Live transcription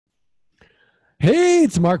Hey,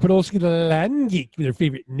 it's Mark Podolsky, the Land Geek, with your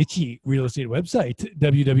favorite niche real estate website,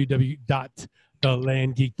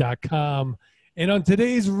 www.thelandgeek.com. And on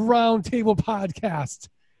today's Roundtable podcast,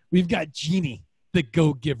 we've got Jeannie, the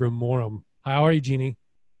Go-Giver Morum. How are you, Jeannie?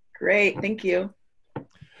 Great, thank you.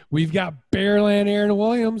 We've got Bearland Aaron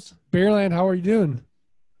Williams. Bearland, how are you doing?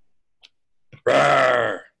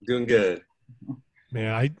 Rawr, doing good.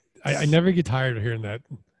 Man, I never get tired of hearing that,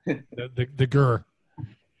 the grr.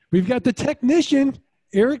 We've got the technician,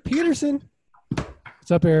 Eric Peterson.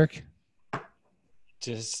 What's up, Eric?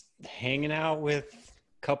 Just hanging out with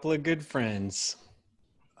a couple of good friends.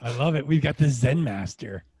 I love it. We've got the Zen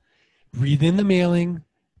Master. Breathe in the mailing,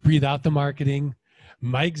 breathe out the marketing.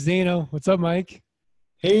 Mike Zano. What's up, Mike?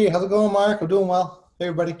 Hey, how's it going, Mark? I'm doing well. Hey,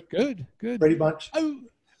 everybody. Good. Brady Bunch. I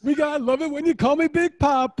love it when you call me Big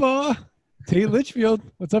Papa. Tate Litchfield.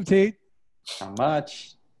 What's up, Tate? Not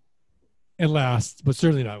much. And last, but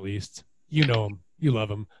certainly not least, you know him. You love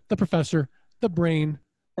him. The professor, the brain,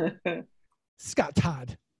 Scott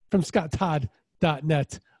Todd from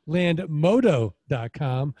scotttodd.net,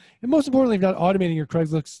 landmodo.com. And most importantly, if you're not automating your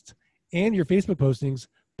Craigslist and your Facebook postings,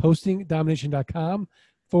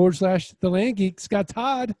 postingdomination.com/the land geek. Scott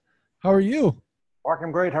Todd, how are you? Mark,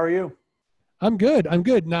 I'm great. How are you? I'm good.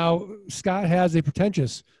 Now, Scott has a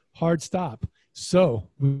pretentious hard stop. So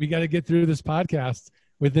we got to get through this podcast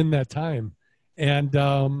within that time. And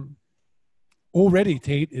already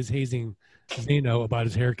Tate is hazing Zano about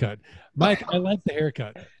his haircut. Mike, I like the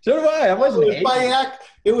haircut. So do I. I wasn't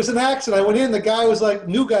It was an accident. I went in. The guy was like,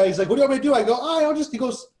 new guy. He's like, what do you want me to do? I go, he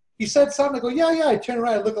goes, he said something. I go, yeah. I turn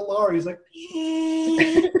around. I look at Laura. He's like,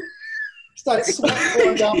 starts sweat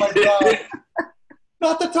going down my brow.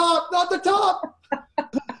 Not the top.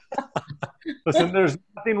 Listen, there's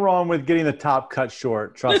nothing wrong with getting the top cut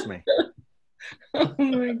short. Trust me. Oh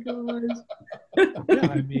my gosh.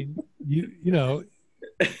 Yeah, I mean, you know,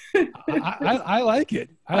 I like it.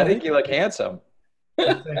 I think you look handsome.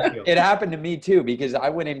 Thank you. It happened to me too, because I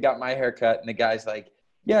went in and got my hair cut and the guy's like,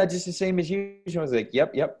 yeah, just the same as usual. I was like,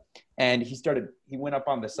 yep. And he went up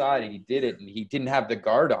on the side and he did it and he didn't have the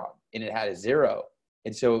guard on and it had a 0.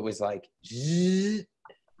 And so it was like, zzz,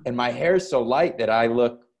 and my hair is so light that I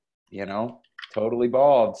look, totally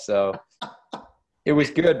bald. So it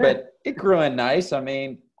was good, but it grew in nice. I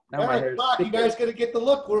mean, now my hair's Mark, you guys got to get the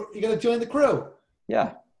look. You got to join the crew.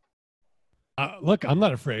 Yeah. Look, I'm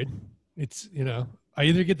not afraid. It's, I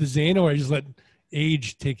either get the Zane or I just let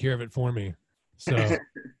age take care of it for me. So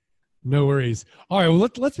no worries. All right, well,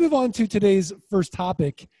 let's move on to today's first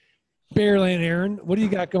topic. Bearland Aaron, what do you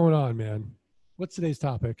got going on, man? What's today's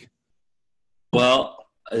topic? Well,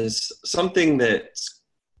 it's something that's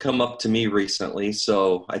come up to me recently,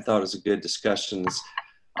 so I thought it was a good discussion.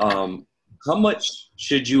 How much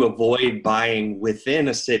should you avoid buying within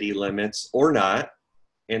a city limits or not,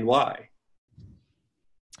 and why?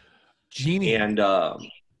 Jeannie. And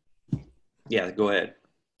yeah, go ahead.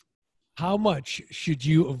 How much should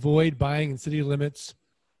you avoid buying in city limits,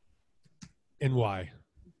 and why?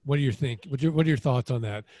 What do you think? What are your thoughts on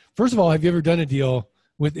that? First of all, have you ever done a deal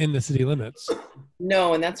within the city limits?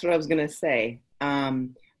 No, and that's what I was going to say.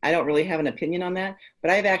 I don't really have an opinion on that, but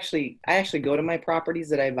I actually go to my properties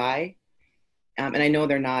that I buy, and I know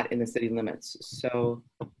they're not in the city limits. So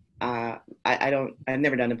I've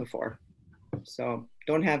never done it before. So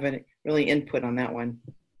don't have any really input on that one.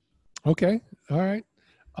 Okay. All right.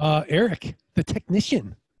 Eric, the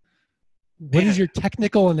technician. What is your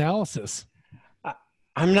technical analysis?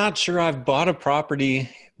 I'm not sure I've bought a property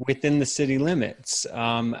within the city limits.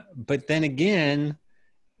 But then again,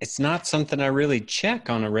 it's not something I really check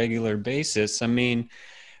on a regular basis. I mean,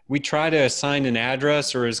 we try to assign an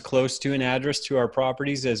address or as close to an address to our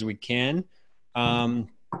properties as we can.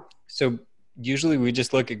 So usually we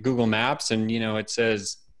just look at Google Maps and, it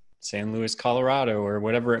says San Luis, Colorado, or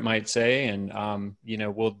whatever it might say. And,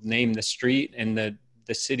 we'll name the street and the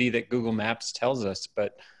city that Google Maps tells us.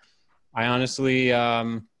 But I honestly,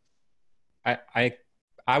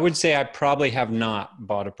 I would say I probably have not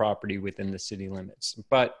bought a property within the city limits,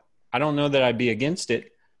 but I don't know that I'd be against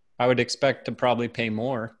it. I would expect to probably pay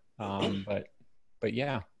more. But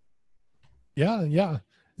yeah. Yeah.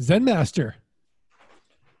 Zen Master.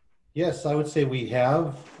 Yes, I would say we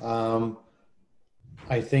have.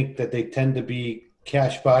 I think that they tend to be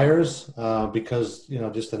cash buyers because,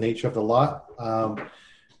 just the nature of the lot.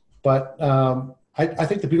 I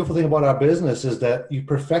think the beautiful thing about our business is that you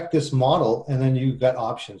perfect this model and then you've got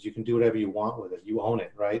options. You can do whatever you want with it. You own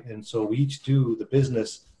it, right? And so we each do the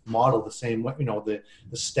business model the same way, the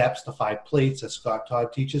steps, the 5 plates that Scott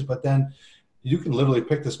Todd teaches, but then you can literally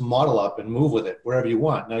pick this model up and move with it wherever you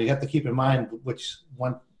want. Now you have to keep in mind which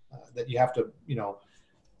one that you have to,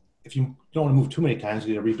 if you don't want to move too many times,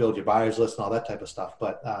 you got to rebuild your buyers list and all that type of stuff.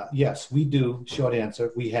 But yes, we do. Short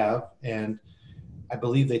answer, we have, and I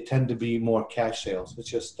believe they tend to be more cash sales. It's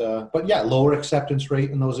just, but yeah, lower acceptance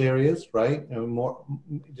rate in those areas, right? More,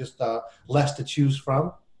 just less to choose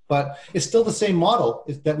from. But it's still the same model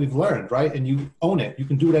that we've learned, right? And you own it. You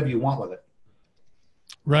can do whatever you want with it.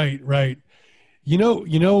 Right, right. You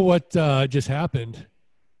know what just happened?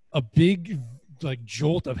 A big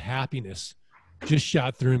jolt of happiness just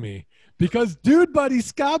shot through me because dude buddy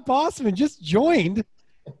Scott Bossman just joined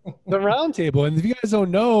the roundtable. And if you guys don't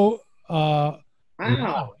know,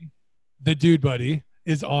 Wow. the dude buddy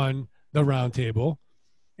is on the roundtable,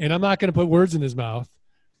 and I'm not going to put words in his mouth,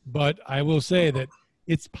 but I will say that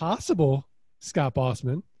it's possible, Scott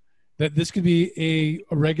Bossman, that this could be a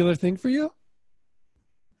regular thing for you.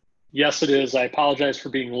 Yes, it is. I apologize for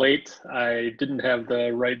being late. I didn't have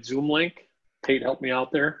the right Zoom link. Tate helped me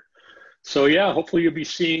out there. So yeah, hopefully you'll be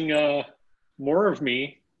seeing more of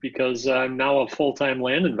me because I'm now a full-time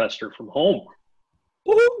land investor from home.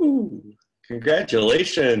 Woo!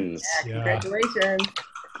 Congratulations. Yeah, congratulations.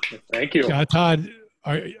 Thank you. Todd,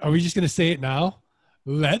 are we just going to say it now?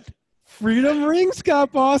 Let freedom ring,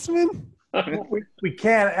 Scott Bossman. We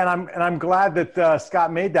can, and I'm glad that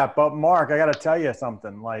Scott made that. But Mark, I got to tell you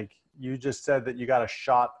something. Like you just said that you got a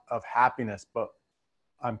shot of happiness, but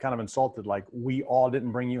I'm kind of insulted. Like we all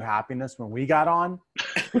didn't bring you happiness when we got on.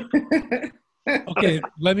 Okay,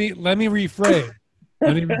 let me rephrase.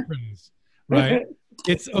 Let me rephrase. Right?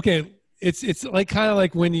 It's okay. It's like kind of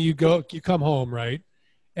like when you come home, right?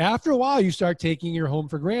 After a while, you start taking your home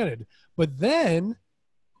for granted, but then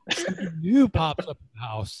something new pops up in the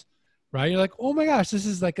house, right? You're like, oh my gosh, this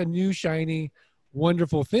is like a new, shiny,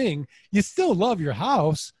 wonderful thing. You still love your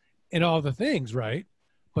house and all the things, right?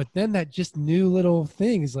 But then that just new little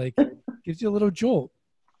thing is like, gives you a little jolt,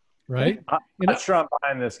 right? I'm not sure I'm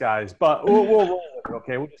buying this, guys, but we'll roll with it,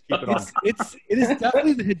 okay? We'll just keep it on. It is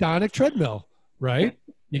definitely the hedonic treadmill, right?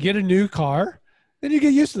 You get a new car, then you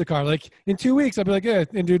get used to the car. Like in 2 weeks, I'll be like, yeah,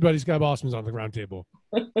 and dude, buddy, Scott Bossman's on the round table.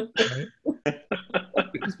 Right?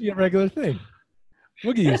 It'll just be a regular thing.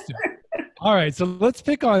 We'll get used to it. All right, so let's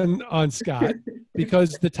pick on Scott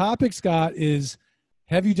because the topic, Scott, is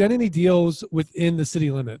have you done any deals within the city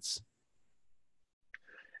limits?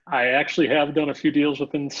 I actually have done a few deals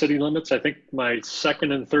within city limits. I think my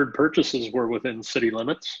second and third purchases were within city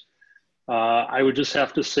limits. I would just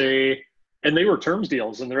have to say, and they were terms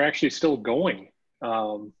deals, and they're actually still going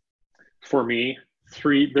for me.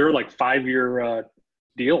 They're like 5-year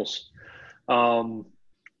deals.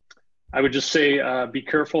 I would just say be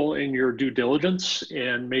careful in your due diligence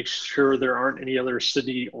and make sure there aren't any other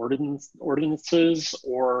city ordinances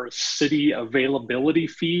or city availability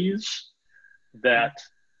fees that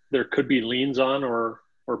there could be liens on or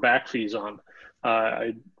back fees on.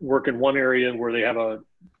 I work in one area where they have a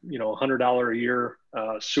 $100 a year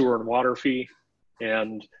sewer and water fee,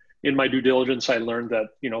 and in my due diligence, I learned that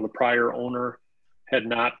the prior owner had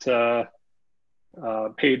not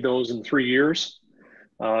paid those in 3 years.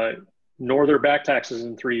 Nor their back taxes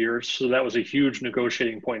in 3 years. So that was a huge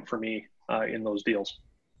negotiating point for me in those deals.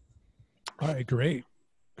 All right, great.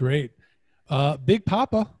 Big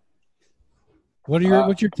Papa,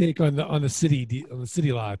 what's your take on the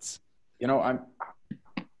city lots?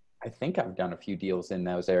 I think I've done a few deals in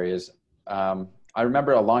those areas. I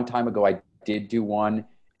remember a long time ago, I did do one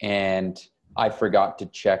and I forgot to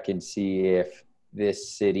check and see if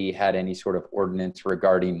this city had any sort of ordinance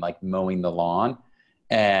regarding like mowing the lawn.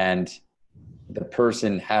 And the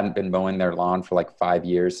person hadn't been mowing their lawn for like 5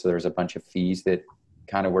 years. So there was a bunch of fees that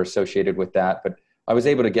kind of were associated with that. But I was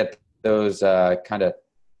able to get those kind of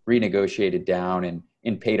renegotiated down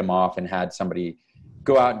and paid them off and had somebody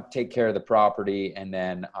go out and take care of the property. And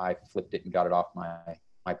then I flipped it and got it off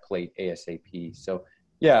my plate ASAP. So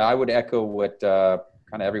yeah, I would echo what kind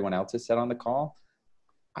of everyone else has said on the call.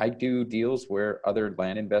 I do deals where other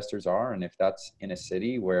land investors are. And if that's in a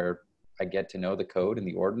city where I get to know the code and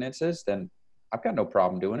the ordinances, then I've got no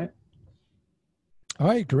problem doing it. All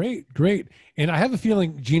right, great. And I have a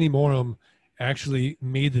feeling Jeannie Morum actually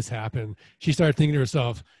made this happen. She started thinking to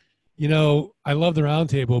herself, I love the round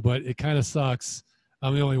table, but it kind of sucks.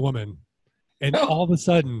 I'm the only woman. And all of a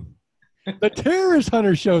sudden, the terrorist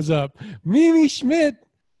hunter shows up. Mimi Schmidt.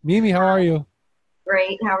 Mimi, how are you?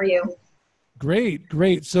 Great. How are you?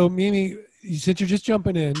 Great. So Mimi, since you're just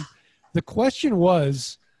jumping in, the question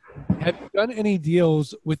was, have you done any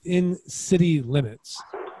deals within city limits?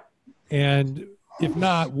 And if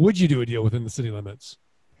not, would you do a deal within the city limits?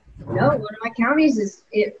 No, one of my counties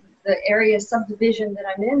the area subdivision that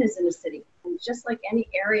I'm in is in a city. And just like any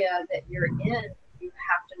area that you're in, you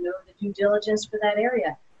have to know due diligence for that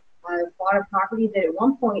area. I bought a property that at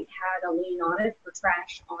one point had a lien on it for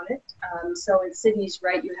trash on it. So in cities,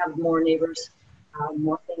 right, you have more neighbors,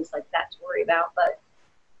 more things like that to worry about. But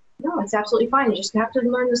no, it's absolutely fine. You just have to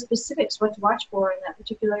learn the specifics, what to watch for in that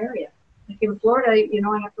particular area. Like in Florida,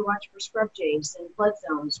 I have to watch for scrub jays and flood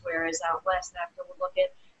zones, whereas out west, I have to look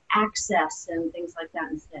at access and things like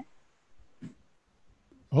that instead.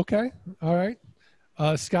 Okay. All right.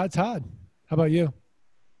 Scott Todd, how about you?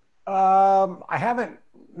 I haven't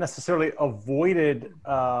necessarily avoided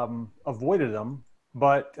them,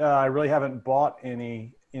 but I really haven't bought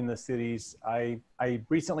any in the cities. I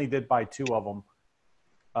recently did buy 2 of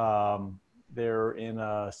them. They're in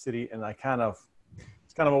a city, and it's kind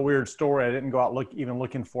of a weird story. I didn't go out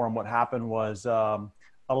looking for them. What happened was a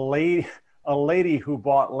lady who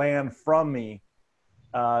bought land from me.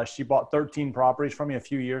 She bought 13 properties from me a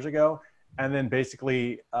few years ago. And then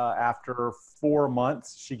basically after 4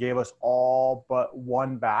 months, she gave us all but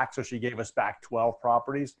 1 back. So she gave us back 12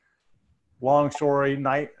 properties. Long story,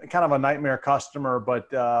 kind of a nightmare customer, but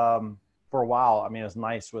for a while, I mean, it was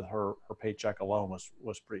nice with her paycheck alone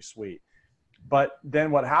was pretty sweet. But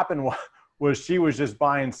then what happened was she was just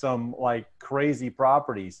buying some like crazy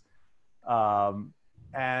properties.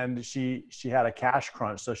 And she had a cash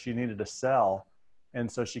crunch, so she needed to sell. And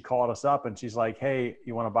so she called us up and she's like, hey,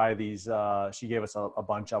 you want to buy these? She gave us a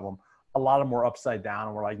bunch of them. A lot of them were upside down,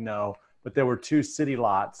 and we're like, no. But there were 2 city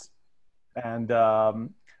lots. And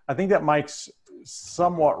I think that Mike's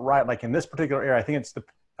somewhat right. Like in this particular area, I think it's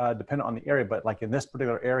dependent on the area, but like in this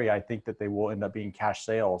particular area, I think that they will end up being cash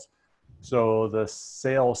sales. So the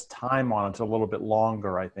sales time on it's a little bit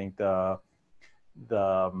longer. I think the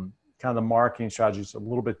kind of the marketing strategy is a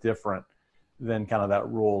little bit different than kind of that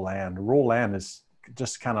rural land. Rural land is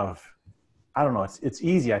just kind of, I don't know, it's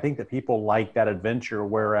easy. I think that people like that adventure,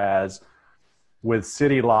 whereas with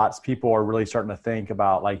city lots, people are really starting to think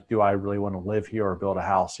about like, do I really want to live here or build a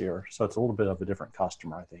house here? So it's a little bit of a different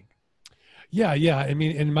customer, I think. Yeah. I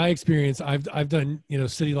mean, in my experience, I've done,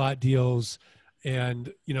 city lot deals,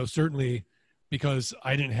 and, certainly because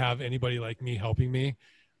I didn't have anybody like me helping me.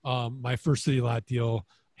 My first city lot deal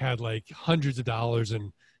had like hundreds of dollars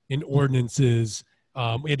in ordinances.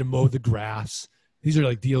 We had to mow the grass. These are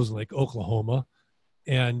like deals in like Oklahoma.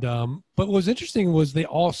 And, but what was interesting was they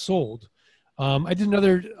all sold. I did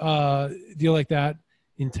another deal like that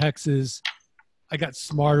in Texas. I got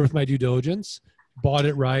smarter with my due diligence, bought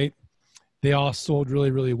it right. They all sold really,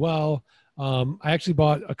 really well. I actually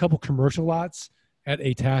bought a couple commercial lots at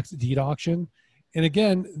a tax deed auction. And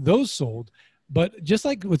again, those sold. But just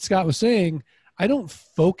like what Scott was saying, I don't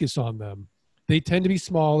focus on them. They tend to be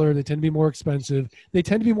smaller. They tend to be more expensive. They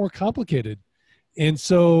tend to be more complicated. And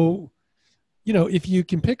so, if you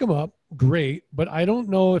can pick them up, great. But I don't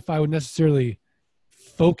know if I would necessarily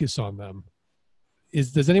focus on them.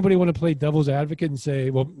 Does anybody want to play devil's advocate and say,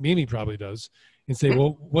 well, Mimi probably does, and say,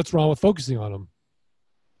 well, what's wrong with focusing on them?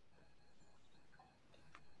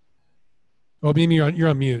 Oh, Mimi, you're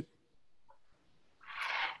on mute.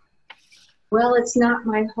 Well, it's not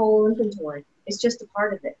my whole inventory. It's just a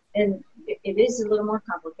part of it. And it is a little more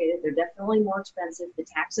complicated. They're definitely more expensive. The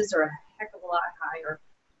taxes are a heck of a lot higher.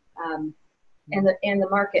 And the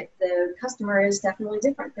market, the customer is definitely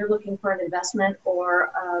different. They're looking for an investment or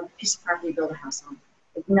a piece of property to build a house on.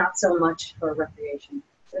 Not so much for recreation.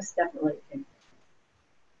 That's definitely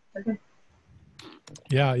okay.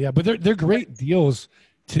 Yeah. But they're great deals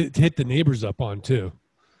to hit the neighbors up on too.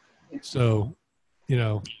 Yeah. So,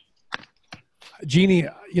 Jeannie,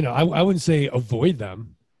 I wouldn't say avoid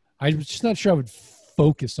them. I'm just not sure I would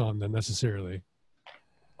focus on them necessarily.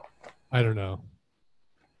 I don't know.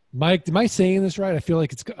 Mike, am I saying this right? I feel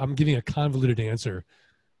like I'm giving a convoluted answer.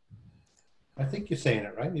 I think you're saying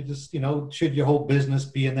it right. You just, should your whole business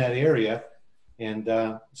be in that area? And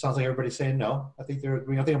it sounds like everybody's saying no. I think they're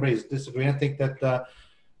agreeing. I think everybody's disagreeing. I think that,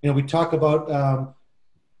 we talk about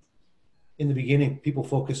in the beginning, people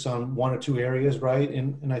focus on 1 or 2 areas, right?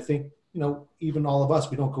 And I think, even all of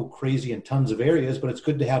us, we don't go crazy in tons of areas, but it's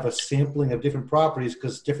good to have a sampling of different properties,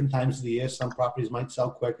 because different times of the year, some properties might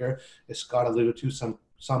sell quicker. As Scott alluded to, some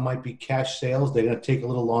might be cash sales. They're going to take a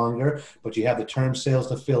little longer, but you have the term sales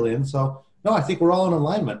to fill in. So, no, I think we're all in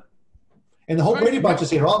alignment. And the whole Brady Bunch is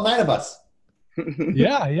here, all 9 of us.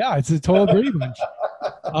 Yeah, it's a total Brady Bunch.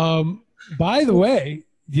 By the way,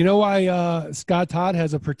 do you know why Scott Todd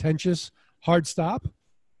has a pretentious hard stop?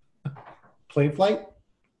 Plane flight?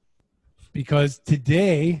 Because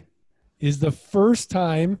today is the first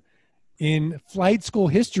time in flight school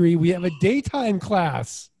history we have a daytime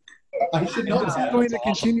class. I should know this that. is going to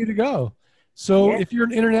continue to go. So if you're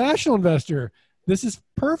an international investor, this is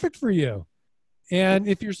perfect for you. And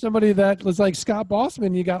if you're somebody that was like Scott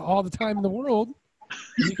Bossman, you got all the time in the world,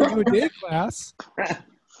 you can do a day class.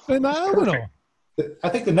 Phenomenal. I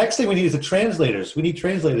think the next thing we need is the translators. We need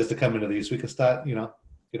translators to come into these. We can start, you know,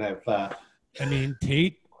 you can have. I mean,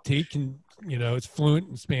 Tate can, you know, it's fluent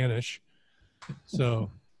in Spanish.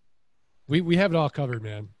 So we have it all covered,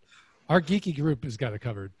 man. Our geeky group has got it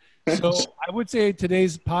covered. So I would say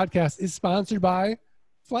today's podcast is sponsored by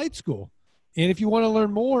Flight School. And if you want to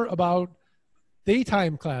learn more about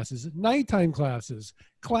daytime classes, nighttime classes,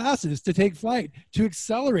 classes to take flight, to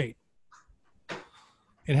accelerate,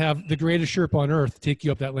 and have the greatest Sherpa on earth take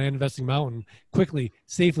you up that land investing mountain quickly,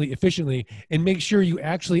 safely, efficiently, and make sure you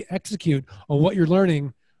actually execute on what you're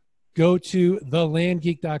learning, go to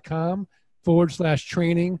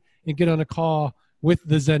thelandgeek.com/training and get on a call with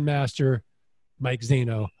the Zen Master, Mike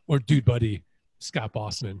Zano, or Dude Buddy, Scott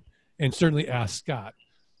Bossman, and certainly ask Scott,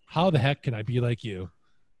 how the heck can I be like you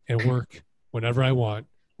and work whenever I want,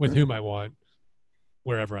 with whom I want,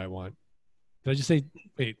 wherever I want? Did I just say,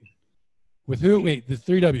 wait, with who? Wait, the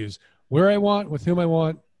 3 W's. Where I want, with whom I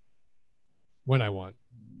want, when I want.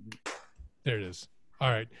 There it is. All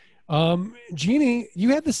right. Jeannie, you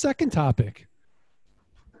had the second topic.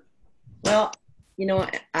 Well, you know,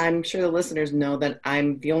 I'm sure the listeners know that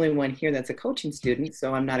I'm the only one here that's a coaching student,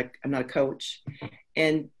 so I'm not a coach.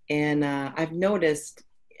 And I've noticed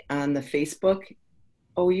on the Facebook.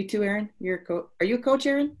 Oh, you too, Aaron? Are you a coach,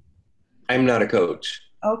 Aaron? I'm not a coach.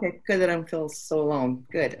 Okay, good. That I don't feel so alone.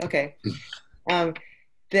 Good. Okay.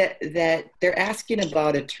 That they're asking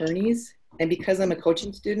about attorneys, and because I'm a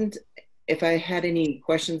coaching student, if I had any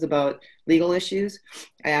questions about legal issues,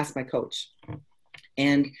 I asked my coach.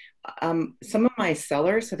 And some of my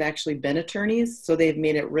sellers have actually been attorneys, so they've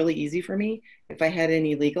made it really easy for me if I had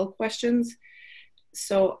any legal questions.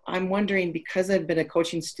 So I'm wondering, because I've been a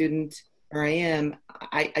coaching student, or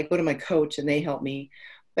I go to my coach and they help me.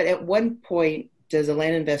 But at one point, does a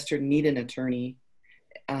land investor need an attorney?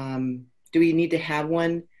 Do we need to have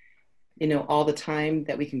one, you know, all the time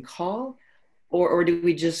that we can call? Or do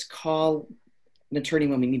we just call an attorney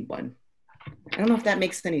when we need one? I don't know if that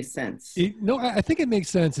makes any sense. No, I think it makes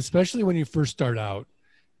sense, especially when you first start out,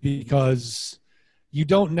 because you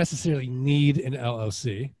don't necessarily need an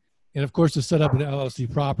LLC. And of course, to set up an LLC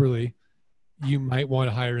properly, you might want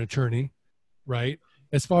to hire an attorney, right?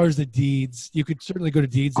 As far as the deeds, you could certainly go to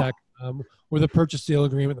deeds.com, or the purchase sale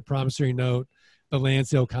agreement, the promissory note, the land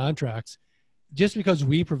sale contracts. Just because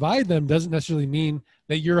we provide them doesn't necessarily mean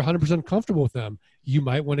that you're 100% comfortable with them. You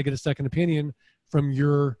might want to get a second opinion from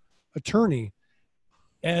your attorney.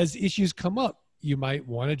 As issues come up, you might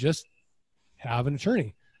want to just have an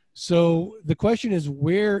attorney. So the question is,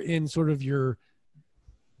 where in sort of your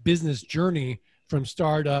business journey from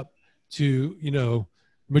startup to, you know,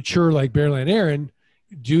 mature like Bearland Aaron,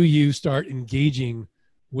 do you start engaging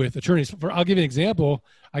with attorneys? I'll give you an example.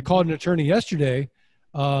 I called an attorney yesterday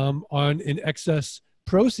on an excess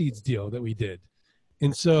proceeds deal that we did.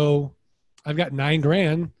 And so I've got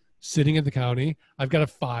 $9,000 sitting at the county. I've got a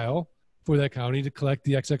file for that county to collect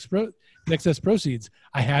the excess proceeds.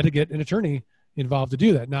 I had to get an attorney involved to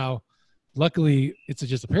do that. Now, luckily, it's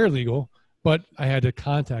just a paralegal, but I had to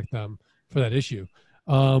contact them for that issue.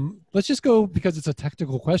 Let's just go, because it's a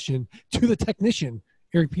technical question, to the technician,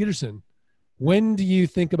 Eric Peterson. When do you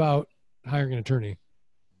think about hiring an attorney?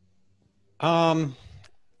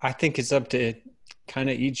 I think it's up to kind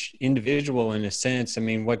of each individual in a sense. I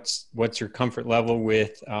mean, what's your comfort level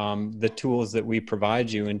with the tools that we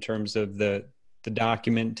provide you in terms of the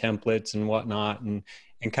document templates and whatnot, and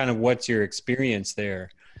kind of what's your experience there?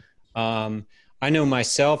 I know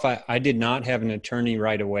myself, I did not have an attorney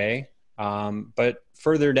right away, but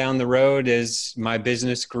further down the road as my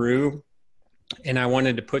business grew and I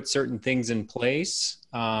wanted to put certain things in place,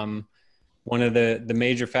 one of the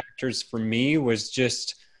major factors for me was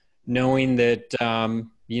just knowing that,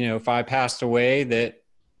 you know, if I passed away, that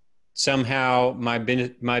somehow my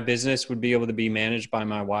business would be able to be managed by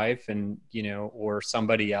my wife and, you know, or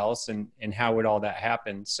somebody else, and how would all that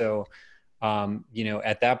happen? So, you know,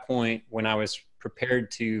 at that point, when I was prepared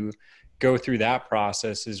to go through that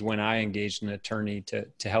process, is when I engaged an attorney to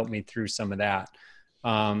help me through some of that.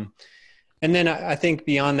 And then I think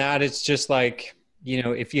beyond that, it's just like, you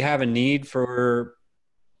know, if you have a need for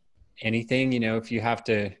anything, you know, if you have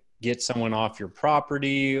to get someone off your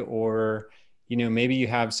property, or, you know, maybe you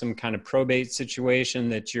have some kind of probate situation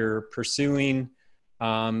that you're pursuing,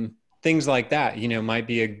 things like that, you know, might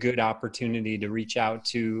be a good opportunity to reach out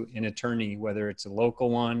to an attorney, whether it's a local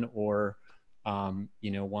one or, you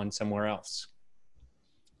know, one somewhere else.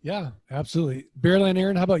 Yeah, absolutely. Bearland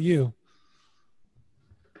Aaron, how about you?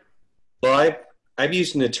 Well, I've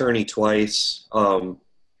used an attorney twice. Both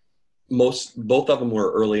of them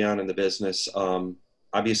were early on in the business.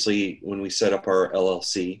 Obviously, when we set up our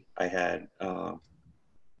LLC, I had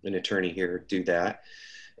an attorney here do that.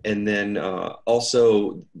 And then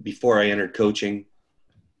also, before I entered coaching,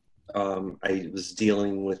 I was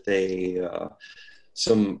dealing with a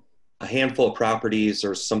handful of properties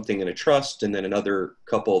or something in a trust, and then another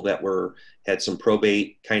couple that had some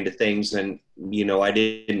probate kind of things. And, I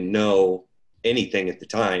didn't know anything at the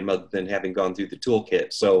time other than having gone through the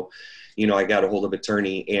toolkit. So, I got a hold of an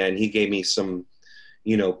attorney, and he gave me some,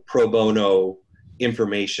 pro bono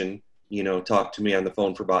information, talked to me on the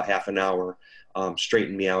phone for about half an hour,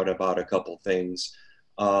 straightened me out about a couple things.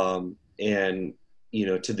 And,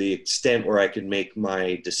 to the extent where I could make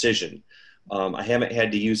my decision. I haven't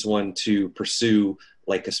had to use one to pursue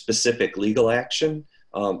like a specific legal action,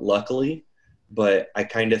 luckily, but I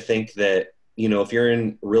kind of think that, if you're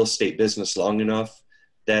in real estate business long enough,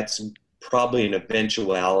 that's probably an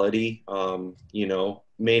eventuality.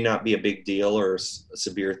 May not be a big deal or a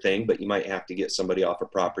severe thing, but you might have to get somebody off a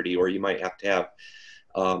property, or you might have to have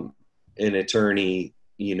an attorney,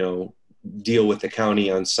 deal with the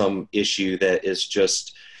county on some issue that is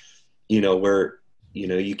just, where,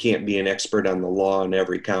 you can't be an expert on the law in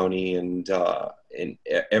every county and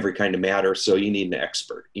every kind of matter. So you need an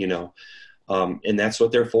expert, and that's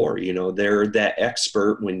what they're for. They're that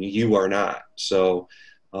expert when you are not. So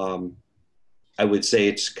I would say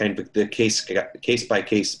it's kind of the case by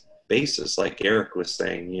case basis, like Eric was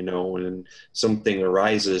saying, when something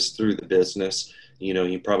arises through the business,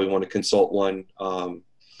 you probably want to consult one.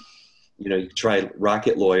 You try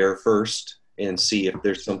Rocket Lawyer first and see if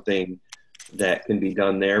there's something that can be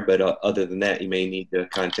done there. But other than that, you may need to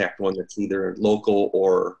contact one that's either local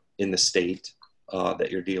or in the state that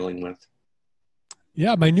you're dealing with.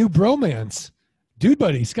 Yeah, my new bromance. Dude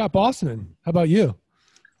buddy, Scott Bossman. How about you?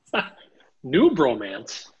 New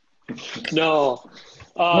bromance? No.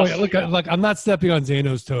 Oh, yeah, look, I'm not stepping on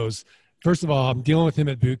Zano's toes. First of all, I'm dealing with him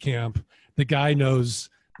at boot camp. The guy knows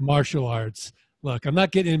martial arts. Look, I'm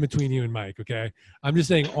not getting in between you and Mike, okay? I'm just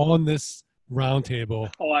saying on this round table.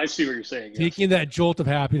 Oh, I see what you're saying. Taking that jolt of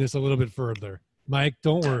happiness a little bit further. Mike,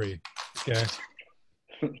 don't worry. Okay.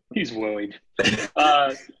 He's worried.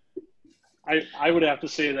 I would have to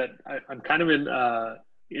say that I'm kind of in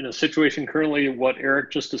a situation currently, what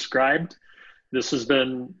Eric just described. This has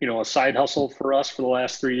been, a side hustle for us for the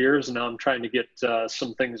last 3 years, and now I'm trying to get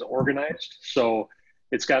some things organized. So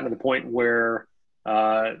it's gotten to the point where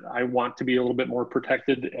I want to be a little bit more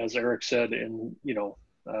protected, as Eric said, in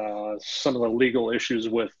some of the legal issues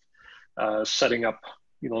with setting up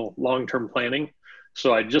long-term planning.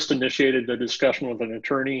 So I just initiated the discussion with an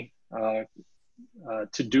attorney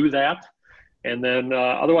to do that, and then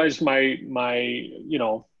otherwise my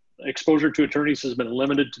exposure to attorneys has been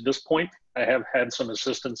limited to this point. I have had some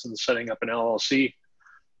assistance in setting up an LLC,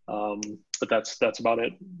 but that's about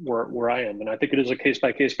it where I am. And I think it is a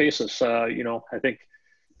case-by-case basis. I think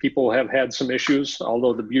people have had some issues,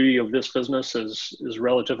 although the beauty of this business is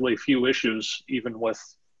relatively few issues, even with,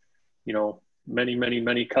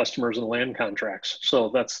 many customers and land contracts.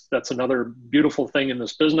 So that's another beautiful thing in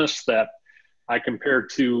this business that I compare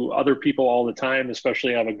to other people all the time.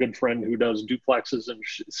 Especially I have a good friend who does duplexes, and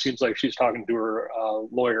it seems like she's talking to her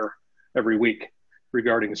lawyer every week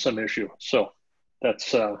regarding some issue. So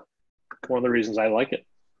that's one of the reasons I like it.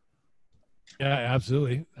 Yeah,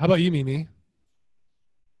 absolutely. How about you, Mimi?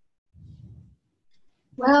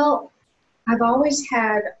 Well, I've always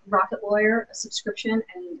had Rocket Lawyer, a subscription,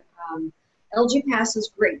 and LG Pass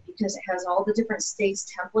is great because it has all the different states'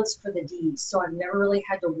 templates for the deeds. So I've never really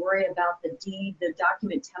had to worry about the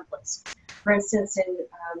document templates. For instance,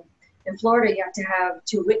 in Florida, you have to have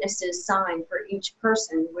 2 witnesses sign for each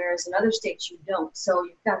person, whereas in other states you don't. So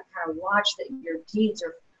you've got to kind of watch that your deeds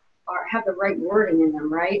have the right wording in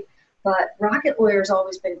them, right? But Rocket Lawyer has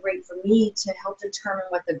always been great for me to help determine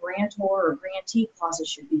what the grantor or grantee clauses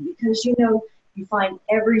should be, because you find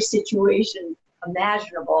every situation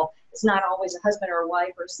imaginable. It's not always a husband or a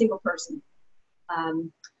wife or a single person.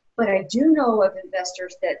 But I do know of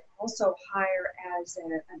investors that also hire as a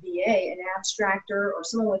VA, an abstractor or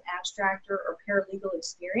someone with abstractor or paralegal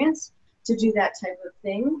experience to do that type of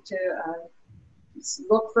thing, to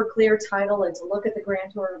look for clear title and to look at the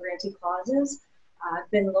grantor or grantee clauses.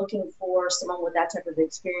 I've been looking for someone with that type of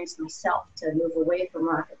experience myself to move away from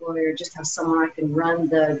Rocket Lawyer, just have someone I can run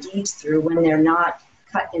the deeds through when they're not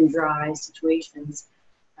cut and dry situations.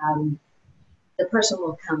 The person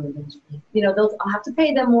will come eventually. I'll have to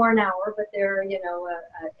pay them more an hour, but they're,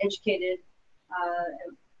 educated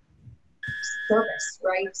service,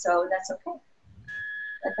 right? So that's okay.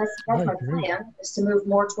 That's my Great. plan, is to move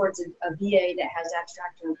more towards a VA that has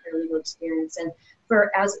abstract and paralegal experience. And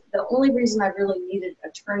as the only reason I really needed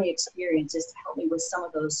attorney experience is to help me with some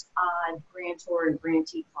of those odd grantor and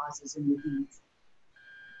grantee clauses in the deeds.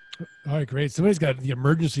 All right, great. Somebody's got the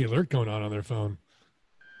emergency alert going on their phone.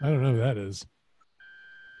 I don't know who that is.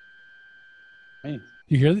 Hey.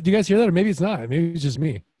 You hear that? Do you guys hear that? Or maybe it's not. Maybe it's just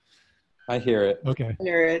me. I hear it. Okay. I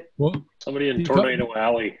hear it. Well, Somebody in Tornado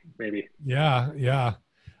Alley, maybe. yeah.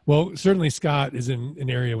 Well, certainly Scott is in an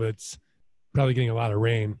area where it's probably getting a lot of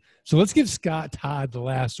rain. So let's give Scott Todd the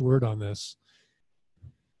last word on this.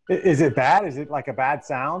 Is it bad? Is it like a bad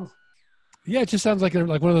sound? Yeah, it just sounds like one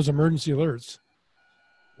of those emergency alerts.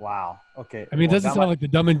 Wow. Okay. I mean, it Well, doesn't sound like the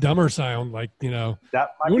Dumb and Dumber sound, like, that you might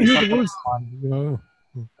want be to hear the something, voice? You know?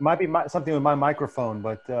 it might be something with my microphone,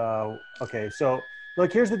 but okay. So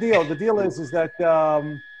look, here's the deal. The deal is that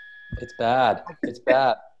It's bad. It's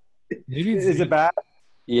bad. Maybe is it bad?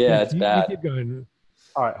 Yeah, it's you bad. keep going.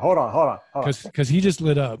 All right. Hold on. Because he just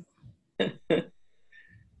lit up.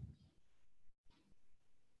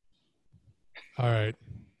 All right.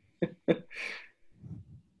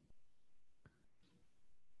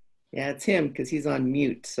 Yeah, it's him because he's on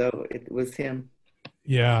mute. So it was him.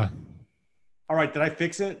 Yeah. All right. Did I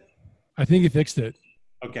fix it? I think he fixed it.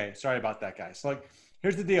 Okay, sorry about that, guys. So, like,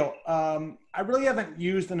 here's the deal. I really haven't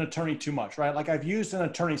used an attorney too much, right? Like, I've used an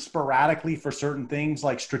attorney sporadically for certain things,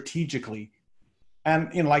 like strategically,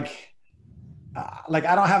 and like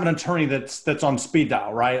I don't have an attorney that's on speed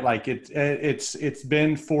dial, right? Like, it's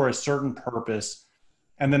been for a certain purpose,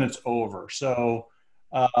 and then it's over. So,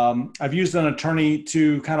 I've used an attorney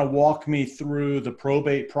to kind of walk me through the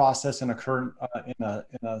probate process in a current in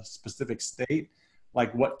a specific state.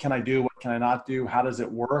 Like, what can I do? What can I not do? How does it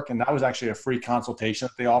work? And that was actually a free consultation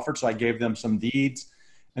that they offered. So I gave them some deeds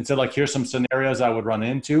and said, like, here's some scenarios I would run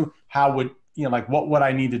into. How would, like, what would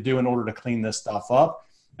I need to do in order to clean this stuff up?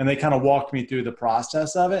 And they kind of walked me through the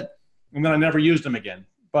process of it. And then I never used them again,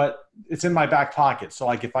 but it's in my back pocket. So,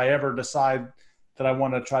 like, if I ever decide that I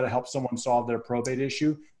want to try to help someone solve their probate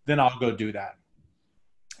issue, then I'll go do that.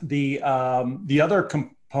 The other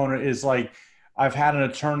component is, like, I've had an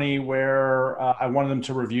attorney where I wanted them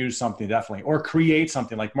to review something, definitely, or create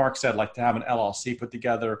something, like Mark said, like to have an LLC put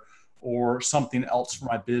together or something else for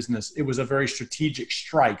my business. It was a very strategic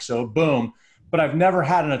strike. So boom. But I've never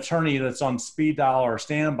had an attorney that's on speed dial or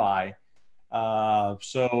standby.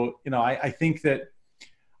 So, I think that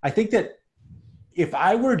if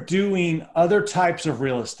I were doing other types of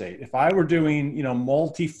real estate, if I were doing,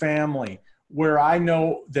 multifamily, where I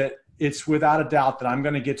know that it's without a doubt that I'm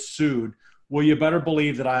going to get sued, well, you better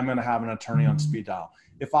believe that I'm going to have an attorney on speed dial.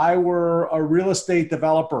 If I were a real estate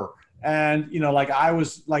developer and, like, I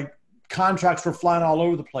was like, contracts were flying all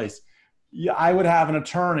over the place, I would have an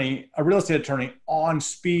attorney, a real estate attorney, on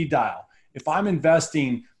speed dial. If I'm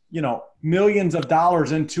investing, millions of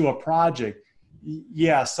dollars into a project,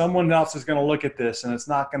 yeah, someone else is going to look at this, and it's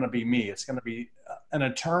not going to be me. It's going to be an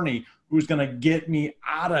attorney who's going to get me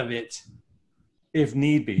out of it if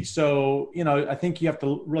need be. So, I think you have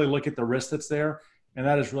to really look at the risk that's there. And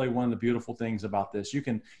that is really one of the beautiful things about this. You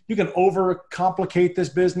can overcomplicate this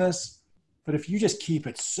business, but if you just keep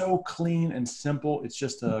it so clean and simple, it's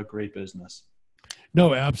just a great business.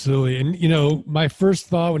 No, absolutely. And, my first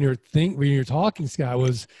thought when you're talking, Scott,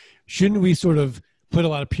 was, shouldn't we sort of put a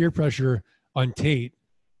lot of peer pressure on Tate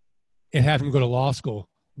and have him go to law school?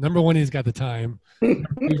 Number one, he's got the time. Number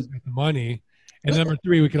two, he's got the money. And number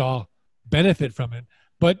three, we could all benefit from it.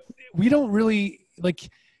 But we don't really, like,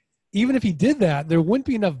 even if he did that, there wouldn't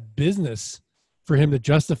be enough business for him to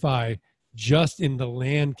justify just in the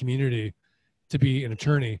land community to be an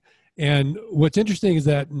attorney. And what's interesting is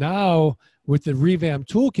that now with the revamped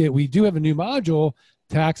toolkit, we do have a new module,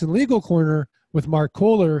 Tax and Legal Corner, with Mark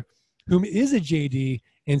Kohler, whom is a JD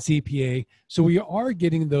and CPA. So we are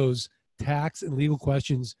getting those tax and legal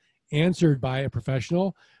questions answered by a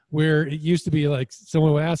professional, where it used to be like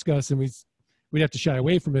someone would ask us and we'd have to shy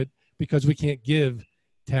away from it because we can't give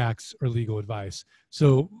tax or legal advice.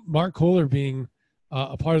 So Mark Kohler being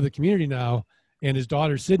a part of the community now, and his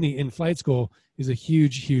daughter Sydney in flight school, is a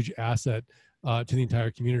huge, huge asset to the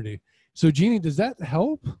entire community. So Jeannie, does that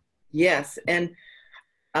help? Yes. And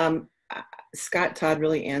Scott Todd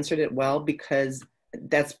really answered it well, because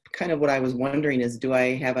that's kind of what I was wondering is, do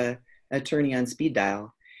I have an attorney on speed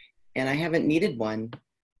dial? And I haven't needed one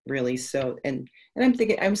really. So, and I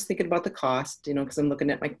was thinking about the cost, because I'm looking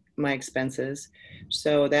at my expenses.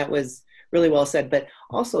 So that was really well said. But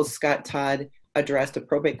also Scott Todd addressed a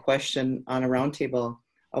probate question on a roundtable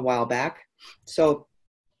a while back. So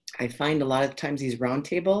I find a lot of times these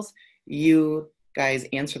roundtables, you guys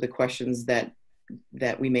answer the questions that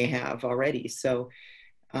that we may have already. So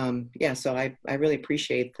yeah, so I really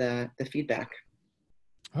appreciate the feedback.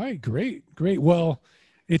 All right, great. Well,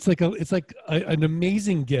 it's like an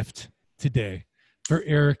amazing gift today for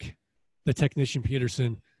Eric, the technician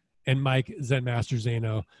Peterson, and Mike Zen-Master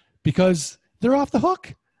Zano, because they're off the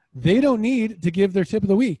hook. They don't need to give their tip of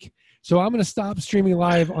the week. So I'm going to stop streaming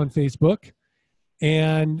live on Facebook,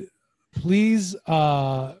 and please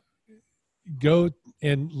go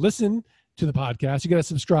and listen to the podcast. You got to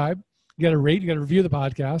subscribe, you got to rate, you got to review the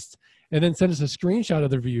podcast, and then send us a screenshot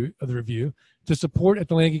of the review to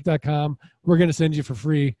support@thelandgeek.com. We're going to send you for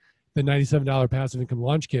free the $97 passive income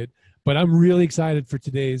launch kit. But I'm really excited for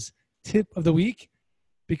today's tip of the week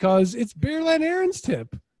because it's Bearland Aaron's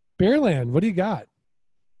tip. Bearland, what do you got?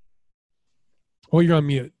 Oh, you're on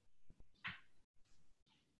mute.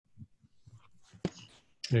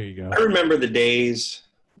 There you go. I remember the days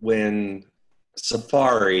when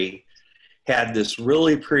Safari had this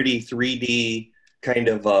really pretty 3D kind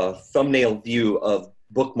of a thumbnail view of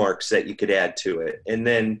bookmarks that you could add to it. And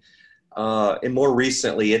then and more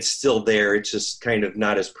recently, it's still there. It's just kind of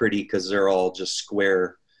not as pretty because they're all just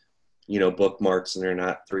square, bookmarks, and they're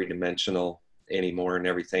not three-dimensional anymore and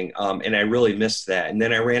everything. And I really missed that. And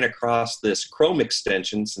then I ran across this Chrome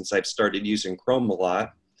extension since I've started using Chrome a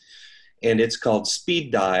lot. And it's called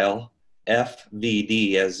Speed Dial,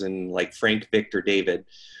 FVD, as in like Frank Victor David.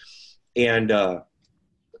 And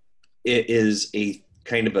it is a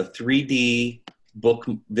kind of a 3D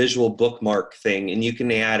visual bookmark thing, and you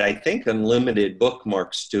can add, I think, unlimited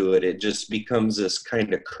bookmarks to it. It just becomes this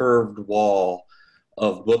kind of curved wall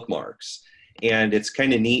of bookmarks, and it's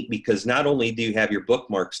kind of neat because not only do you have your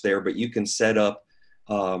bookmarks there, but you can set up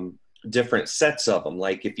different sets of them.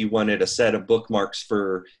 Like if you wanted a set of bookmarks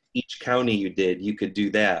for each county you did, you could do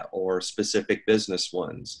that, or specific business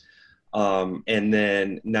ones. And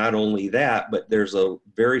then not only that, but there's a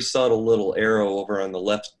very subtle little arrow over on the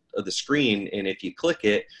left of the screen, and if you click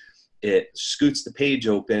it, it scoots the page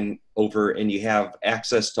over, and you have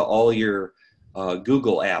access to all your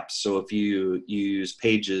Google apps. So if you use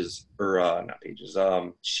Pages, or not Pages,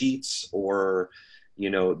 Sheets, or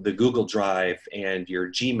the Google Drive and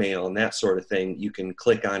your Gmail and that sort of thing, you can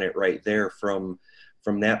click on it right there from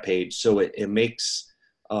that page. So it makes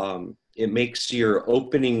your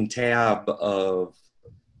opening tab of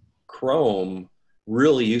Chrome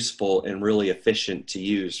really useful and really efficient to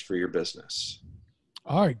use for your business.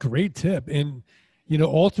 All right, great tip. And,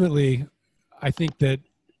 ultimately, I think that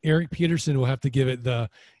Eric Peterson will have to give it the,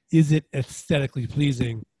 is it aesthetically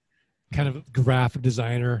pleasing kind of graphic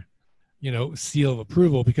designer, seal of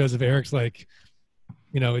approval, because if Eric's like,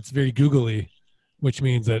 it's very googly, which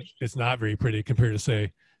means that it's not very pretty compared to,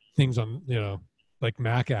 say, things on, like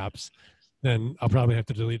Mac apps, then I'll probably have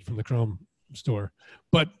to delete it from the Chrome store.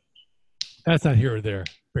 But that's not here or there,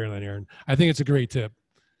 Bearland Aaron. I think it's a great tip.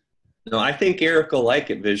 No, I think Eric will like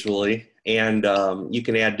it visually, and you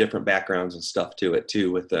can add different backgrounds and stuff to it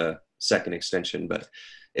too with the second extension. But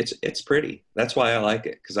it's pretty. That's why I like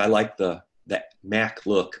it, because I like the Mac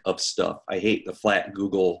look of stuff. I hate the flat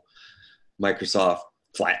Google, Microsoft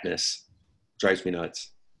flatness. Drives me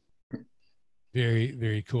nuts. Very,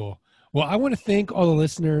 very cool. Well, I want to thank all the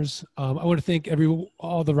listeners. I want to thank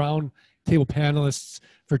all the round table panelists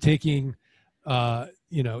for taking time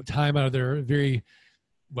out of their very,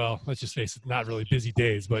 well, let's just face it, not really busy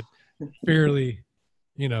days, but fairly,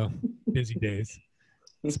 busy days,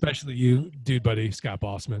 especially you, dude buddy, Scott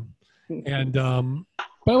Bossman. And,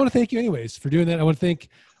 but I want to thank you anyways for doing that. I want to thank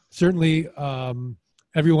certainly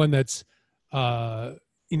everyone that's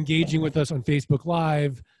engaging with us on Facebook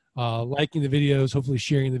Live, liking the videos, hopefully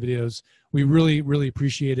sharing the videos. We really, really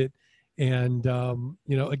appreciate it. And,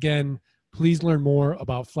 again, please learn more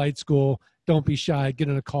about flight school. Don't be shy. Get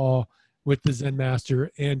on a call with the Zen Master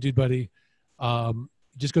and Dude Buddy.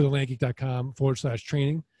 Just go to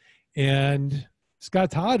landgeek.com/training. And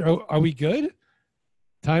Scott, Todd, are we good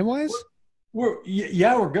time-wise? We're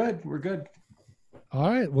good. We're good. All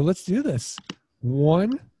right. Well, let's do this.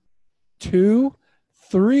 1, 2,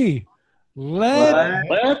 3.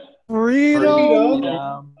 Let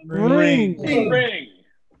freedom ring.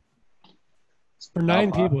 For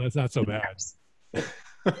 9 people, that's not so bad.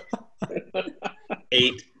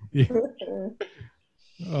 8. Yeah.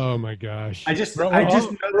 Oh my gosh!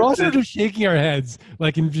 We're also just shaking our heads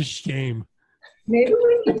like in just shame. Maybe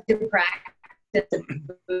we need to practice a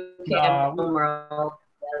boot camp tomorrow.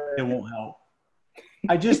 It won't help.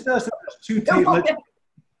 I just noticed that there's 2 Tate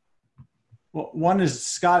well, one is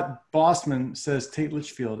Scott Bossman says Tate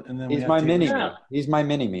Litchfield, and then he's my mini me. He's my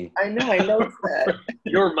mini me. I know that.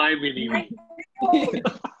 You're my mini me.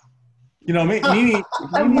 You know, Mimi,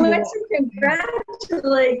 I Mimi want to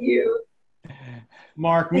congratulate you.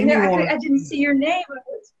 Mark, And Mimi I didn't see your name.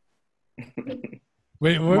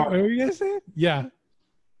 Wait, what were you gonna say? Yeah.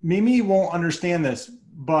 Mimi won't understand this,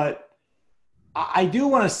 but I do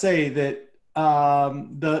want to say that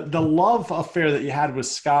the love affair that you had with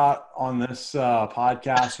Scott on this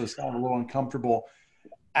podcast was kind of a little uncomfortable.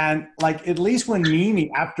 And like, at least when Mimi,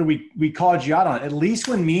 after we called you out on it, at least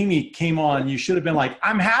when Mimi came on, you should have been like,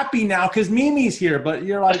 I'm happy now because Mimi's here. But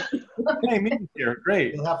you're like, hey, Mimi's here.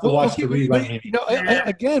 Great. You'll have to watch the rerun. Maybe. You know,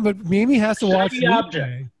 again, but Mimi has to watch Shiny the object.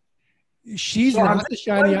 replay. She's So not the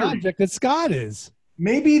shiny object that Scott is.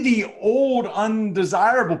 Maybe the old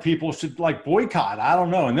undesirable people should like boycott. I don't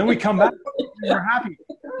know. And then we come back and we're happy.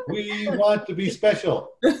 We want to be special.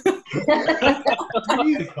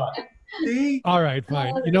 See? All right,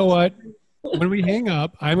 fine. You know what? When we hang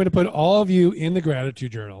up, I'm going to put all of you in the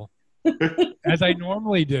gratitude journal, as I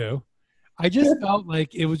normally do. I just felt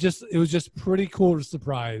like it was just pretty cool to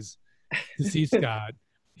surprise to see Scott.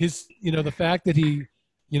 The fact that he,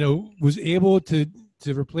 was able to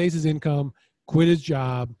replace his income, quit his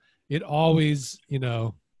job. It always,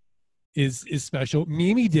 is special.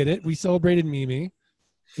 Mimi did it. We celebrated Mimi.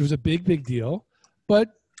 It was a big, big deal. But,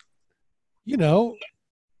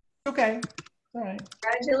 Okay. All right.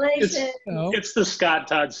 Congratulations. It's the Scott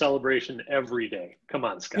Todd celebration every day. Come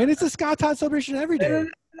on, Scott. And it's a Scott Todd celebration every day.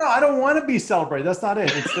 No, I don't want to be celebrated. That's not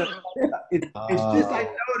it. It's just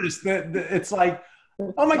I noticed that it's like,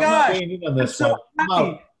 oh my gosh, I'm so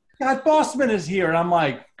happy. Scott Bossman is here. And I'm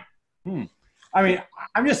like, I mean,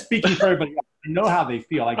 I'm just speaking for everybody else. I know how they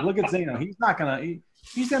feel. Like, look at Zeno. He's not going to,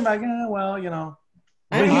 he's going to be like,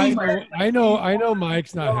 I know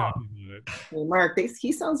Mike's not happy with it. Well, Mark,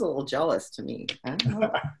 he sounds a little jealous to me. I don't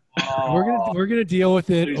know. We're gonna deal with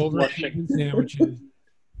it over chicken sandwiches.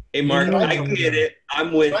 Hey, Mark, I get it.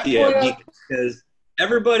 I'm with you because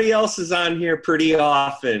everybody else is on here pretty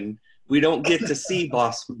often. We don't get to see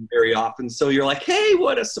Boston very often. So you're like, hey,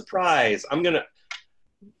 what a surprise.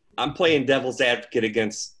 I'm playing devil's advocate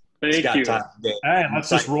against Scott Todd today. Hey, let's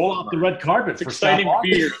just roll out the red carpet for exciting Scott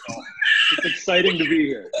to be here. It's exciting to be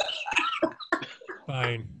here.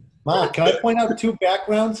 Fine. Mark, can I point out two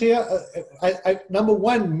backgrounds here? Number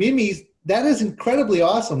one, Mimi's, that is incredibly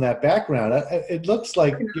awesome, that background. It looks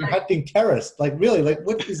like you're hunting terrorists. Like, really, like,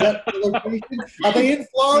 what is that location? Are they in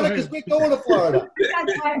Florida? Because we're going to Florida. I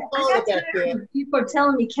got tired of people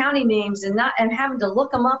telling me county names and having to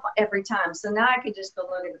look them up every time. So now I could just go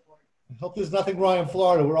look at the board. I hope there's nothing wrong in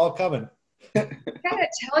Florida. We're all coming. I gotta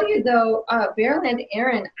tell you though, Bearland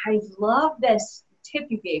Aaron, I love this tip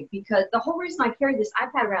you gave, because the whole reason I carry this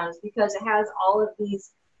iPad around is because it has all of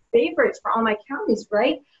these favorites for all my counties,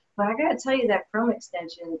 right? But I gotta tell you, that Chrome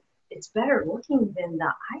extension, it's better looking than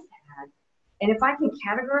the iPad. And if I can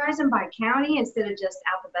categorize them by county instead of just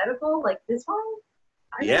alphabetical, like this one.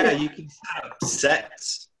 You can set up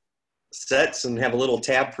sets and have a little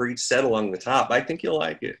tab for each set along the top. I think you'll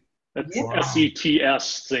like it. That's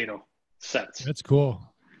SETS, Zeno. Sets. That's cool.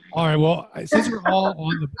 All right. Well, since we're all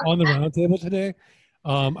on the round table today,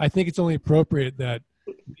 I think it's only appropriate that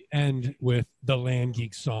we end with the Land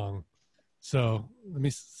Geek song. So let me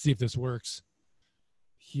see if this works.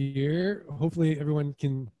 Here, hopefully everyone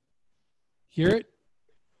can hear it.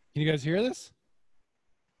 Can you guys hear this?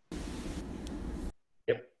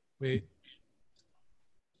 Yep. Wait.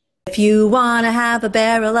 If you want to have a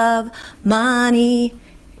barrel of money,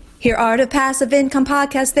 hear Art of Passive Income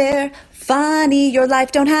podcast there. Funny, your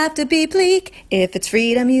life don't have to be bleak. If it's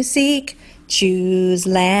freedom you seek, choose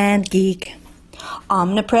Land Geek.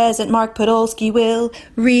 Omnipresent Mark Podolsky will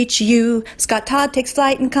reach you. Scott Todd takes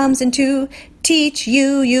flight and comes in to teach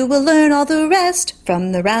you. You will learn all the rest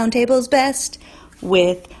from the round table's best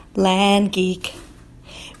with Land Geek.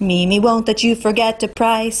 Mimi won't let you forget to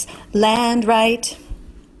price land right.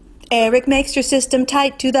 Eric makes your system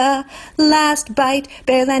tight to the last bite.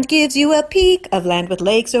 Bearland gives you a peek of land with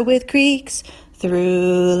lakes or with creeks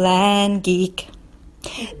through Land Geek.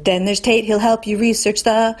 Then there's Tate, he'll help you research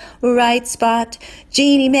the right spot.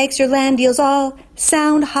 Jeannie makes your land deals all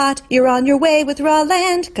sound hot. You're on your way with raw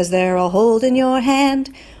land, 'cause they're all holding your hand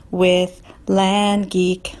with Land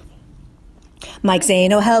Geek. Mike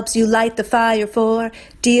Zano helps you light the fire for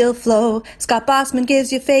deal flow. Scott Bossman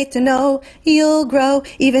gives you faith to know you'll grow.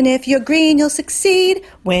 Even if you're green, you'll succeed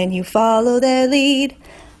when you follow their lead.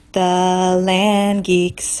 The Land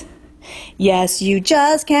Geeks. Yes, you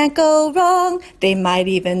just can't go wrong. They might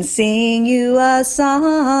even sing you a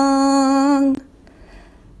song.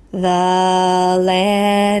 The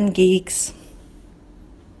Land Geeks.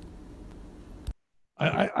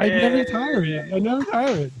 I never tire it. I never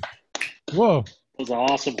tire it. Whoa. That was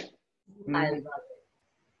awesome. I love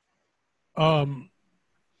it.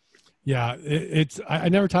 Yeah, I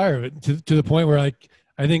never tire of it to the point where like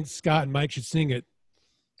I think Scott and Mike should sing it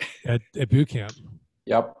at boot camp.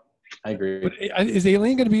 Yep, I agree. But is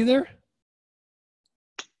Aileen going to be there?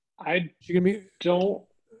 She gonna be? Don't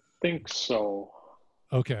think so.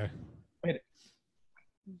 Okay.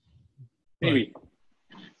 Maybe.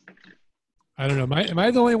 I don't know. Am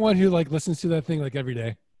I the only one who like listens to that thing like every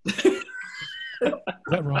day? Is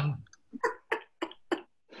that wrong?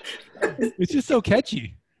 It's just so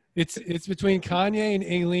catchy. It's between Kanye and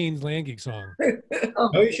Aileen's Land Geek song.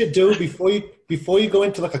 What you should do before you go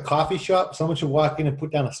into like a coffee shop, someone should walk in and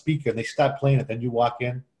put down a speaker and they start playing it. Then you walk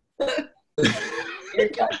in. Put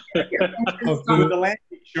the Land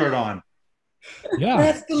Geek shirt on. Yeah.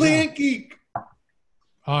 That's the Land Geek.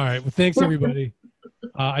 All right. Well, thanks everybody.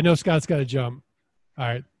 I know Scott's got to jump. All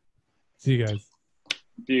right. See you guys.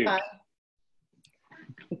 Dude. Bye.